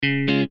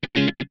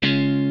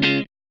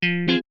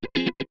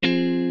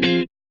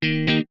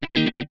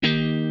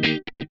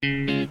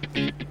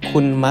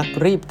คุณมัก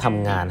รีบท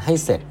ำงานให้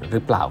เสร็จหรื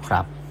อเปล่าค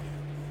รับ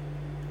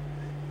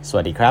ส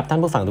วัสดีครับท่าน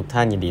ผู้ฟังทุกท่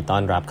านยินดีต้อ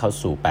นรับเข้า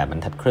สู่8บรร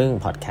ทัดครึ่ง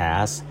พอดแค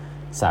สต์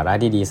สาระ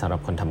ดีๆสำหรับ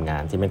คนทำงา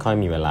นที่ไม่ค่อย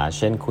มีเวลาเ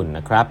ช่นคุณน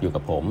ะครับอยู่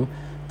กับผม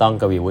ต้อง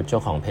กวีวุฒิเจ้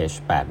าของเพจ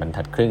8บรร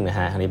ทัดครึ่งนะฮ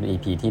ะอันนี้เป็น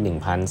EP ที่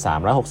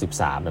1363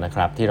แล้วนะค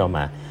รับที่เราม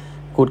า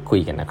พูดคุย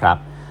กันนะครับ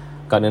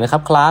ก่อนอื่นนะครั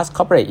บคลาส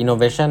Corporate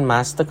Innovation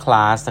Master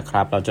Class นะค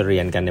รับเราจะเรี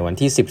ยนกันในวัน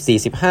ที่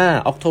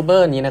 14-15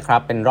 October นี้นะครั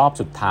บเป็นรอบ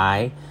สุดท้าย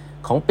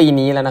ของปี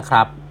นี้แล้วนะค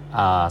รับ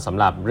สำ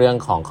หรับเรื่อง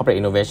ของ Corporate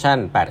Innovation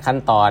 8 ขั้น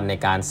ตอนใน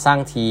การสร้าง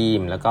ทีม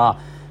แล้วก็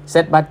เซ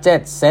ตบัดเจ็ต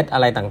เซตอะ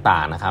ไรต่า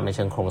งๆนะครับในเ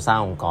ชิงโครงสร้าง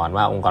องค์กร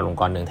ว่าองค์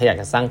กรหนึ่งถ้าอยาก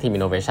จะสร้างทีม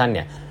Innovation เ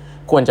นี่ย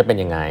ควรจะเป็น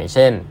ยังไงเ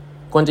ช่น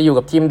ควรจะอยู่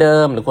กับทีมเดิ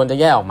มหรือควรจะ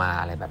แยกออกมา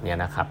อะไรแบบนี้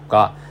นะครับ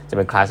ก็จะเ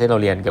ป็นคลาสที่เรา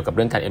เรียนเกี่ยวกับเ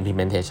รื่องการ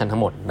implementation ทั้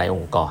งหมดในอ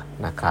งค์กร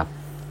นะครับ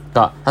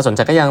ก็ถ้าสนใจ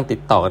ก็ยังติด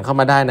ต่อกันเข้า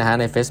มาได้นะฮะ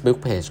ใน Facebook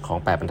Page ของ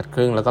8บรรทัดค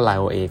รึ่งแล้วก็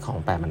Line OA ของ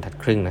8บรรทัด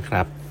ครึ่งนะค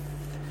รับ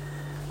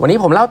วันนี้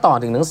ผมเล่าต่อ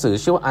ถึงหนังสือ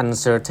ชื่อ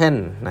Uncertain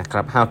นะค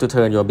รับ How to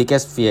Turn Your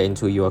Biggest Fear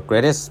into Your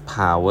Greatest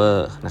Power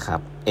นะครับ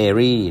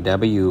Ari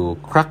W.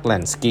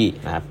 Kruglansky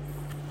นะครับ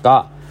ก็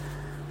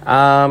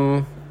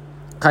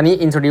คราวนี้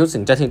introduce ถึ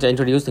งจะ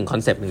introduce ถึงคอ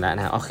นเซปต์หนึ่งแล้วน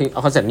ะฮะเอ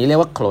าคอนเซปต์นี้เรีย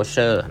กว่า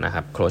closure นะค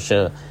รับ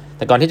closure แ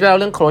ต่ก่อนที่จะเล่า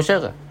เรื่อง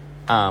closure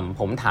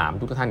ผมถาม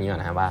ทุกท่านนี้ก่อน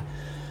นะครับว่า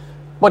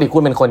ปกติคุ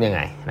ณเป็นคนยังไ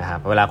งนะครับ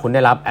เวลาคุณไ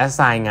ด้รับ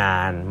assign งา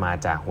นมา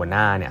จากหัวห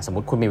น้าเนี่ยสมมุ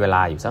ติคุณมีเวล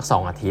าอยู่สัก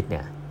2อาทิตย์เ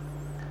นี่ย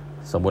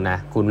สมมุตินะ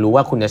คุณรู้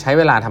ว่าคุณจะใช้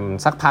เวลาท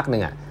ำสักพักนึ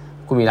งอ่ะ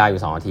คุณมีเวลาอ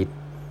ยู่2อาทิตย์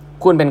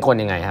คุณเป็นคน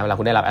ยังไงครับเวลา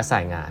คุณได้รับ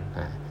assign งาน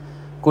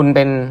คุณเ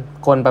ป็น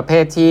คนประเภ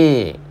ทที่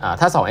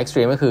ถ้า2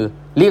 extreme ก็คือ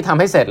รีบทำ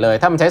ให้เสร็จเลย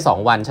ถ้ามันใช้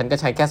2วันฉันก็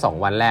ใช้แค่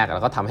2วันแรกแล้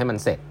วก็ทำให้มัน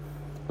เสร็จ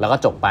แล้วก็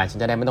จบไปฉัน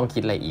จะได้ไม่ต้องคิ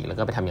ดอะไรอีกแล้ว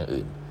ก็ไปทำอย่าง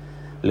อื่น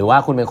หรือว่า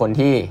คุณเป็นคน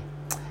ที่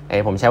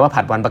ผมใช้ว่า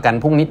ผัดวันประกัน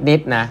พรุ่งนิ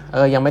ดๆนะ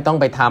ยังไม่ต้อง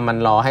ไปทำมัน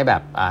รอให้แบ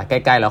บใก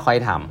ล้ๆแล้วค่อย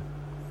ท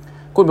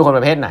ำคุณเป็นคนป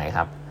ระเภทไหนค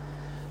รับ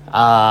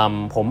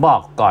ผมบอ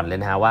กก่อนเลย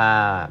นะฮะว่า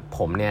ผ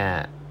มเนี่ย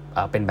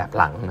เป็นแบบ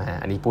หลังนะฮะ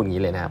อันนี้พูดอย่าง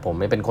นี้เลยนะผม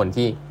ไม่เป็นคน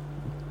ที่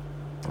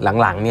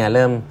หลังๆเนี่ยเ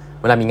ริ่ม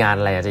เวลามีงาน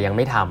อะไรจะยังไ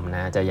ม่ทำน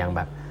ะจะยังแ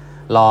บบ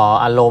รอ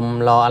อารมณ์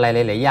รออะไร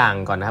หลายๆอย่าง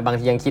ก่อนนะบาง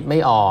ทียังคิดไม่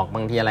ออกบ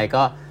างทีอะไร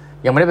ก็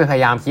ยังไม่ได้ไปพย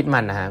ายามคิดมั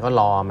นนะฮะก็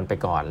รอมันไป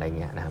ก่อนอะไร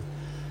เงี้ยนะครับ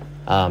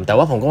แต่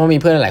ว่าผมก็มี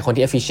เพื่อนหลายคน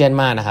ที่ efficient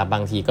มากนะครับบ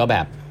างทีก็แบ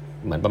บ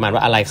เหมือนประมาณว่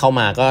าอะไรเข้า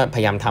มาก็พ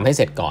ยายามทำให้เ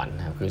สร็จก่อน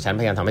นะครับคือฉัน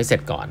พยายามทำให้เสร็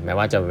จก่อนแม้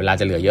ว่าจะเวลา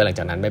จะเหลือเยอะหลัง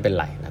จากนั้นไม่เป็น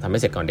ไรนะทำให้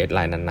เสร็จก่อนเดดไล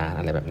น์นานๆ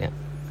อะไรแบบเนี้ย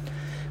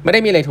ไม่ได้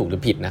มีอะไรถูกหรื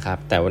อผิดนะครับ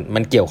แต่มั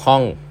นเกี่ยวข้อ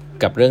ง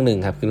กับเรื่องนึง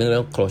ครับคือเรื่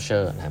อง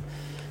closure นะครับ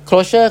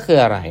closure คือ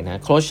อะไรน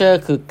ะ closure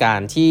คือกา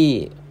รที่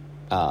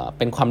เ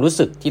ป็นความรู้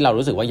สึกที่เรา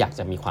รู้สึกว่าอยาก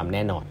จะมีความแ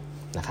น่นอน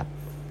นะครับ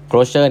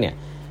closure เนี่ย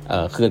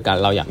คือการ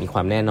เราอยากมีคว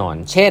ามแน่นอน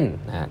เ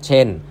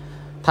ช่น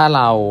ถ้าเ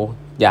รา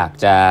อยาก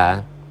จะ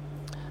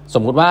ส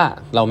มมุติว่า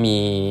เรามี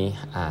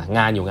ง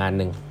านอยู่งาน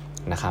นึง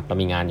นะครับเรา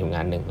มีงานอยู่ง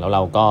านนึงแล้วเร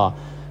าก็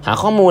หา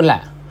ข้อมูลแหล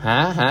ะ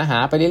หา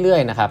ไปเรื่อ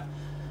ยๆนะครับ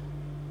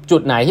จุ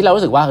ดไหนที่เรา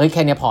รู้สึกว่าเฮ้ยแ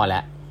ค่นี้พอแล้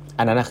ว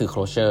อันนั้นคือ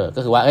closure ก็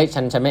คือว่าเฮ้ย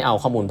ฉันไม่เอา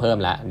ข้อมูลเพิ่ม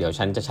แล้วเดี๋ยว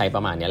ฉันจะใช้ปร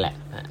ะมาณนี้แหละ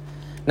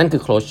นั่นคื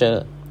อ closure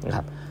นะค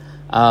รับ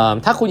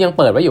ถ้าคุณยัง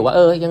เปิดไว้อยู่ว่า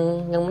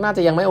ยังน่าจ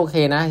ะยังไม่โอเค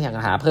นะอยาก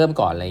หาเพิ่ม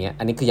ก่อนอะไรเงี้ย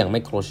อันนี้คือยังไม่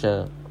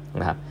closure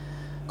นะครับ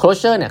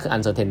closure เนี่ยคือ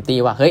uncertainty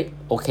ว่าเฮ้ย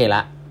โอเคล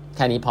ะแ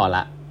ค่นี้พอล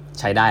ะ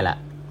ใช้ได้ละ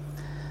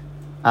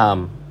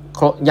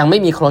ยังไม่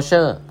มี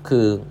closure คื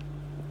อ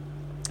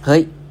เฮ้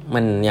ยมั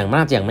นยังน่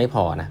าจะยังไม่พ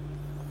อนะ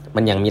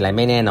มันยังมีอะไรไ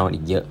ม่แน่นอน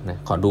อีกเยอะนะ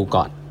ขอดู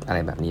ก่อนอะไร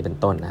แบบนี้เป็น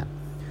ต้นนะครับ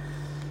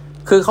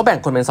คือเขาแบ่ง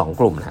คนเป็น2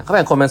กลุ่มนะเขาแ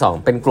บ่งคน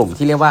เป็นกลุ่ม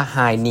ที่เรียกว่า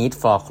high need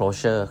for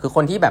closure คือค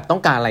นที่แบบต้อ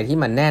งการอะไรที่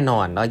มันแน่นอ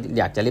นแล้ว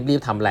อยากจะรี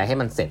บๆทำอะไรให้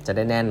มันเสร็จจะไ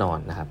ด้แน่นอน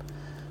นะครับ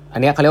อัน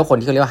นี้เขาเรียกว่าคน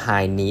ที่เขาเรียกว่า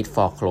high need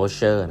for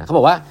closure นะเขา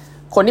บอกว่า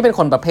คนที่เป็น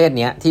คนประเภท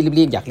นี้ที่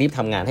รีบๆอยากรีบท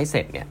ำงานให้เส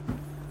ร็จเนี่ย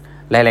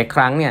หลายๆค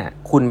รั้งเนี่ย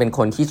คุณเป็นค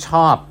นที่ช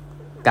อบ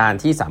การ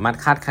ที่สามารถ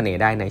คาดคะเน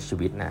ได้ในชี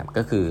วิตนะครับ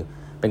ก็คือ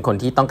เป็นคน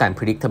ที่ต้องการ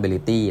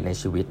predictability ใน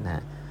ชีวิตน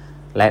ะ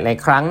หลาย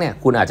ครั้งเนี่ย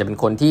คุณอาจจะเป็น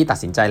คนที่ตัด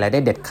สินใจอะไรได้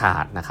เด็ดขา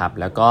ดนะครับ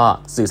แล้วก็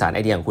สื่อสารไอ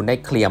เดียของคุณได้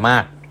เคลียร์มา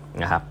ก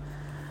นะครับ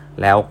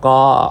แล้วก็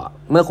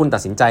เมื่อคุณตั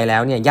ดสินใจแล้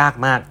วเนี่ยยาก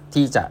มาก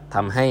ที่จะท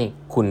ำให้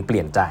คุณเป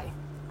ลี่ยนใจ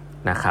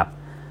นะครับ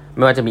ไ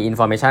ม่ว่าจะมี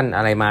information อ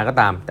ะไรมาก็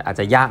ตามแต่อาจ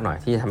จะยากหน่อย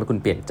ที่จะทำให้คุณ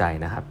เปลี่ยนใจ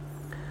นะครับ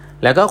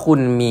แล้วก็คุณ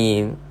มี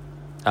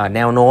แน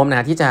วโน้มน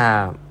ะที่จะ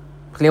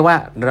เรียกว่า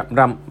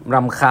ร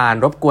ำคาญ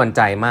รบกวนใ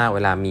จมากเว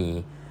ลามี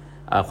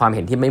ความเ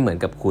ห็นที่ไม่เหมือน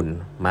กับคุณ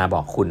มาบ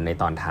อกคุณใน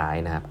ตอนท้าย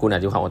นะครับคุณอาจ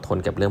จะมีความอดทน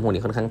กับเรื่องพวก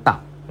นี้ค่อนข้างต่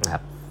ำนะครั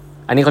บ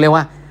อันนี้เขาเรียก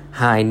ว่า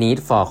high need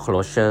for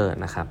closure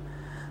นะครับ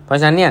เพราะ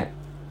ฉะนั้นเนี่ย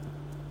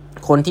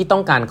คนที่ต้อ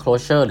งการ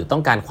closure หรือต้อ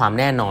งการความ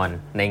แน่นอน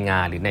ในงา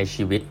นหรือใน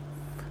ชีวิต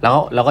แ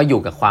ล้วก็อยู่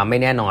กับความไม่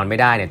แน่นอนไม่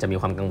ได้เนี่ยจะมี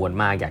ความกังวล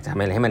มากอยากจะทำอ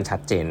ะไรให้มันชั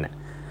ดเจน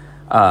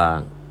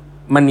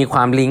มันมีคว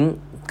ามลิงก์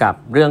กับ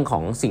เรื่องขอ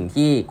งสิ่ง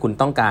ที่คุณ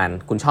ต้องการ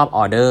คุณชอบอ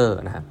อเดอร์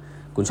นะครับ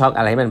คุณชอบอ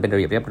ะไรให้มันเป็นระ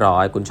เบียบเรียบร้อ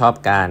ยคุณชอบ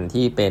การ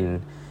ที่เป็น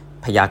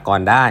พยากร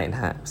ณ์ได้น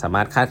ะฮะสาม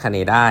ารถคาดคะเน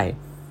ได้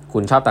คุ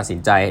ณชอบตัดสิน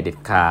ใจเด็ด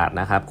ขาด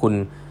นะครับ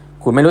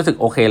คุณไม่รู้สึก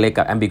โอเคเลย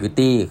กับ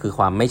ambiguity คือค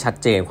วามไม่ชัด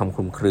เจนความค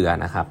ลุมเครือ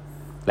นะครับ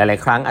หลาย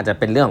ๆครั้งอาจจะ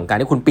เป็นเรื่องของการ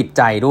ที่คุณปิดใ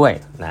จด้วย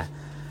นะ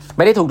ไ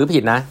ม่ได้ถูกหรือผิ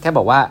ดนะแค่บ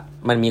อกว่า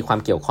มันมีความ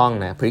เกี่ยวข้อง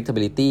นะ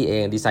predictability เอ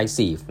ง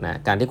decisive นะ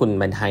การที่คุณ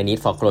เป็น high need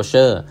for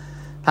closure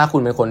ถ้าคุ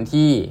ณเป็นคน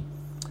ที่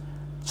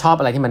ชอบ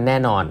อะไรที่มันแน่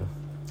นอน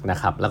นะ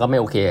ครับแล้วก็ไม่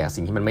โอเคกับ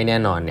สิ่งที่มันไม่แน่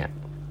นอนเนี่ย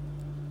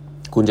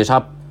คุณจะชอ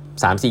บ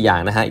 3-4 อย่า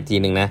งนะฮะอีกที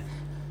นึงนะ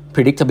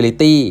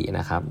predictability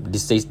นะครับ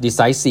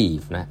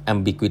decisive นะ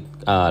ambiguity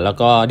แล้ว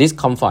ก็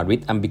discomfort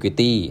with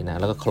ambiguity นะ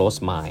แล้วก็ close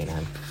mind นะค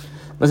รับ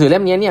หนังสือเล่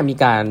มนี้เนี่ย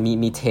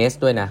มีเทส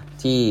ด้วยนะ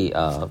ที่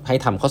ให้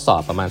ทำข้อสอ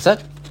บประมาณสัก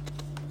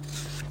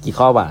กี่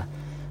ข้อวะ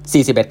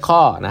41ข้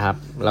อนะครับ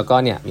แล้วก็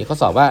เนี่ยมีข้อ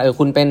สอบว่า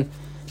คุณเป็น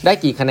ได้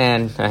กี่คะแนน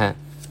นะฮะ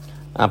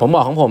ผมบ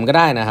อกของผมก็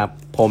ได้นะครับ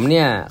ผมเ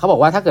นี่ยเขาบอก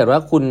ว่าถ้าเกิดว่า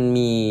คุณ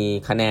มี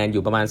คะแนนอ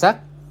ยู่ประมาณสัก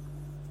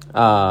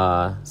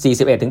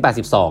41 ถึง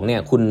 82เนี่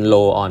ยคุณ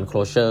low on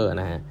closure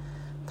นะฮะ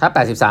ถ้า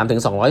83 ถึ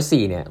ง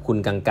 204เนี่ยคุณ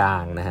กลา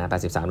งๆนะฮะ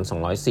83 ถึง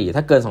 204ถ้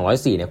าเกิน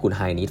204เนี่ยคุณ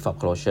high need for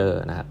closure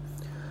นะครับ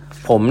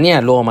ผมเนี่ย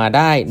ลงมาไ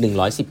ด้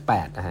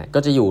118นะฮะก็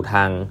จะอยู่ท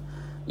าง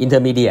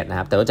intermediate นะ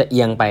ครับแต่ว่าจะเ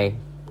อียงไป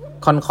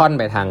ค่อนๆ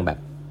ไปทางแบบ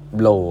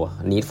low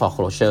need for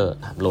closure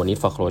low need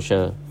for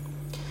closure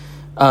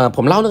ผ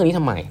มเล่าเรื่องนี้ท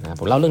ำไมนะ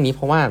ผมเล่าเรื่องนี้เ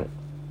พราะว่า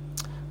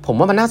ผม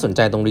ว่ามันน่าสนใจ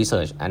ตรง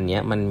research อันนี้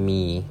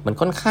มัน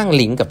ค่อนข้าง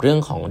ลิงก์กับเรื่อง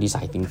ของ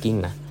design thinking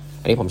นะ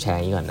อันนี้ผมแชร์อ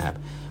ย่างนี้ก่อนนะครับ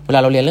เวลา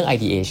เราเรียนเรื่อง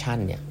ideation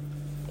เนี่ย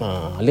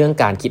เรื่อง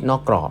การคิดนอ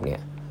กกรอบเนี่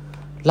ย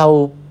เ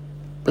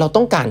รา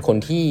ต้องการคน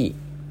ที่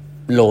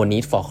low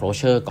need for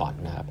closure ก่อน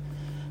นะครับ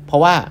เพรา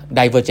ะว่า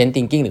divergent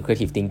thinking หรือ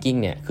creative thinking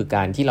เนี่ยคือก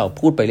ารที่เรา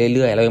พูดไปเ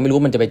รื่อยๆเรายังไม่รู้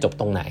ว่ามันจะไปจบ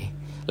ตรงไหน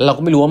แล้วเรา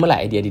ก็ไม่รู้ว่าเมื่อไหร่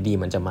ไอเดียดี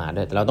ๆมันจะมา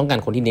ด้วยแต่เราต้องการ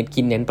คนที่เ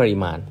น้นปริ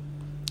มาณ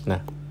น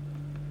ะ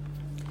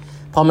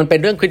พอมันเป็น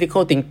เรื่อง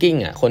critical thinking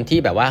อ่ะคนที่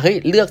แบบว่าเฮ้ย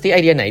เลือกที่ไอ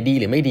เดียไหนดี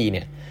หรือไม่ดีเ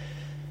นี่ย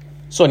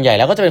ส่วนใหญ่แ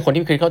ล้วก็จะเป็นคน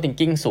ที่ critical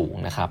thinking สูง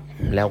นะครับ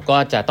แล้วก็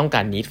จะต้องก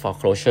าร need for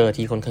closure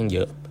ที่ค่อนข้างเย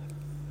อะ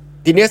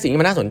ทีนี้สิ่งที่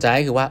มันน่าสนใจ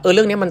คือว่าเ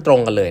รื่องนี้มันตรง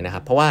กันเลยนะค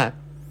รับเพราะว่า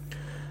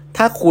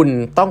ถ้าคุณ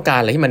ต้องการ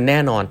อะไรที่มันแน่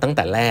นอนตั้งแ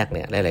ต่แรกเ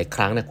นี่ยหลายๆค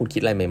รั้งเนี่ยคุณคิ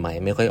ดอะไรใหม่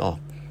ๆไม่ค่อยออก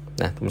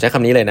นะผมใช้ค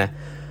ำนี้เลยนะ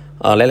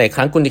หลายๆค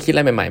รั้งคุณจะคิดอะไ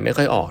รใหม่ๆไม่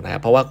ค่อยออกนะ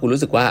เพราะว่าคุณ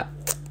รู้สึกว่า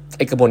ไ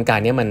อกระบวนการ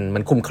นี้มั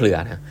นคลุมเครือ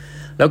นะ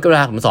แล้วเว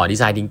ลาผมสอน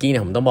design thinking เ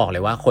นี่ยผมต้องบอกเล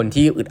ยว่าคน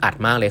ที่อึดอัด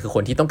มากเลยคือค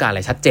นที่ต้องการอะไ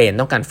รชัดเจน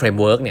ต้องการ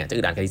framework เนี่ยจะ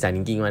อึดอัดกับ design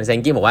thinking ว่า design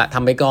thinking บอกว่าท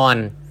ำไปก่อน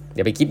อ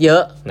ย่าไปคิดเยอ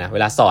ะนะเว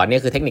ลาสอนเนี่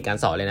ยคือเทคนิคการ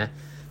สอนเลยนะ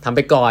ทำไป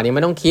ก่อนนี่ไ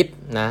ม่ต้องคิด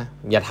นะ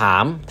อย่าถา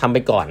มทำไป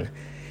ก่อน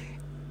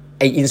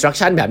ไอ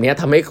instruction แบบนี้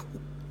ทำให้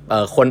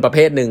คนประเภ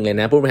ทหนึ่งเลย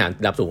นะผู้บริหาร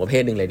ระดับสูงประเภ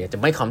ทหนึ่งเลยเนี่ยจะ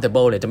ไม่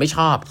comfortable เลยจะไม่ช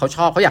อบเข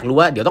าอยากรู้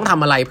ว่าเดี๋ยวต้องท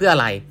ำอะไรเพื่ออะ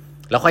ไร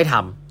แล้วค่อยท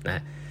ำน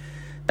ะ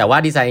แต่ว่า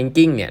design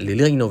thinking เนี่ยหรือ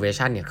เรื่อง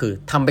innovation เนี่ยคือ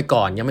ทำไป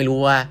ก่อนยังไม่รู้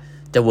ว่า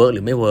จะ work ห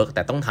รือไม่ work แ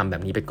ต่ต้องทำแบ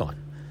บนี้ไปก่อน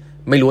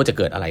ไม่รู้ว่าจะ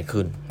เกิดอะไร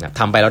ขึ้นนะ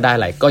ทำไปแล้วได้อ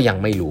ะไรก็ยัง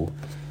ไม่รู้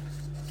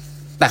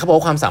แต่เขาบอก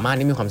ว่าความสามารถ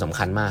นี้มีความสำ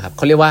คัญมากครับเ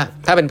ขาเรียกว่า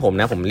ถ้าเป็นผม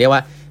นะผมเรียกว่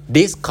า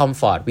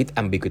discomfort with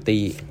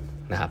ambiguity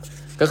นะครับ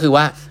ก็คือ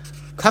ว่า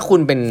ถ้าคุณ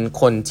เป็น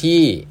คน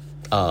ที่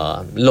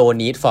low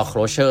need for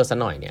closure ซะ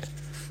หน่อยเนี่ย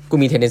คุณ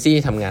มี tendency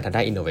ทำงานทางด้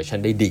าน innovation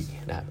ได้ดี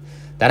นะครับ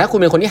แต่ถ้าคุณ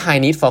เป็นคนที่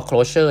high need for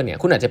closure เนี่ย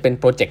คุณอาจจะเป็น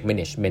project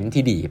management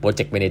ที่ดี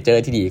project manager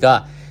ที่ดีก็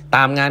ต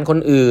ามงานคน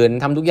อื่น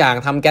ทำทุกอย่าง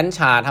ทำแกนช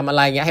าร์ททำอะไ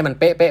รเงี้ยให้มัน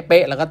เป๊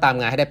ะแล้วก็ตาม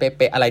งานให้ได้เ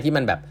ป๊ะอะไรที่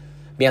มันแบบ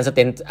มี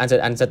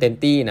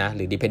uncertainty นะห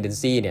รือ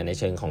dependency เนี่ยใน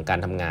เชิงของการ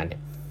ทำงานเนี่ย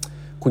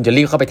คุณจะ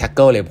รีบเข้าไป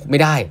tackle เลยไม่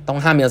ได้ต้อง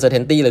ห้ามมี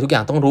uncertainty เลยทุกอย่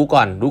างต้องรู้ก่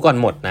อน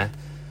หมดนะ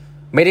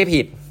ไม่ได้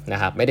ผิดนะ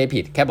ครับไม่ได้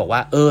ผิดแค่บอกว่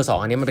าสอง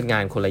อันนี้มันเป็นงา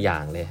นคนละอย่า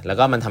งเลยแล้ว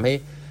ก็มันทำให้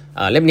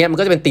เล่มนี้มัน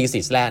ก็จะเป็น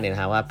thesis แรกเนี่ยน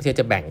ะฮะว่าที่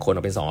จะแบ่งคนอ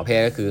อกเป็น2ประเภท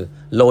ก็คือ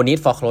low need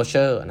for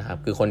closure นะครับ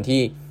คือคน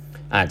ที่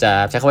อาจจะ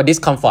ใช้คำว่า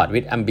discomfort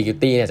with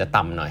ambiguity เนี่ยจะ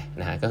ต่ำหน่อย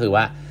นะฮะก็คือ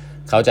ว่า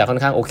เขาจะค่อน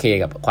ข้างโอเค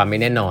กับความไม่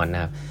แน่นอนน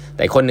ะครับแ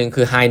ต่คนหนึ่ง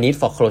คือ high need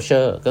for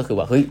closure ก็คือ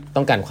ว่าเฮ้ย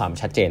ต้องการความ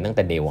ชัดเจนตั้งแ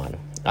ต่ day one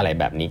อะไร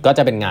แบบนี้ก็จ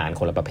ะเป็นงาน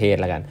คนละประเภท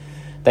แล้วกัน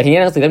แต่ทีนี้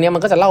หนังสือเล่มนี้มั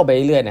นก็จะเล่าไปเ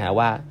รื่อยๆนะฮะ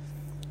ว่า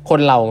คน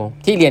เรา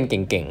ที่เรียนเ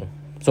ก่ง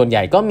ๆส่วนให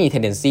ญ่ก็มี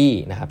tendency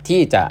นะครับที่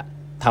จะ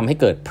ทำให้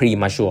เกิด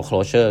premature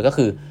closure ก็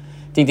คือ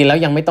จริงๆแล้ว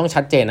ยังไม่ต้อง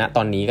ชัดเจนนะต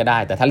อนนี้ก็ได้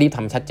แต่ถ้ารีบท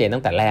ำชัดเจนตั้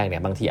งแต่แรกเนี่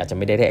ยบางทีอาจจะไ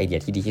ม่ได้ไอเดีย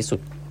ที่ดีที่สุด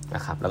น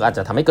ะครับแล้วก็อาจจ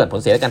ะทำให้เกิดผล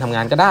เสียในการทำง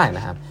านก็ได้น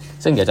ะครับ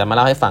ซึ่งเดี๋ยวจะมาเ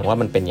ล่าให้ฟังว่า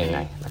มันเป็นยังไง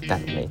กัน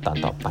ในตอน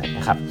ต่อไปน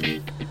ะครับ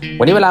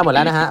วันนี้เวลาหมดแ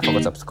ล้วนะฮะฝากก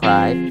ด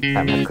subscribe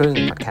 8 ครึ่ง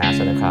podcast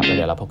นะครับแล้วเ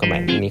ดี๋ยวเราพบกันใหม่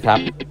พรุ่งนี้ครับ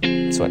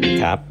สวัสดี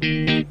ครั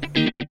บ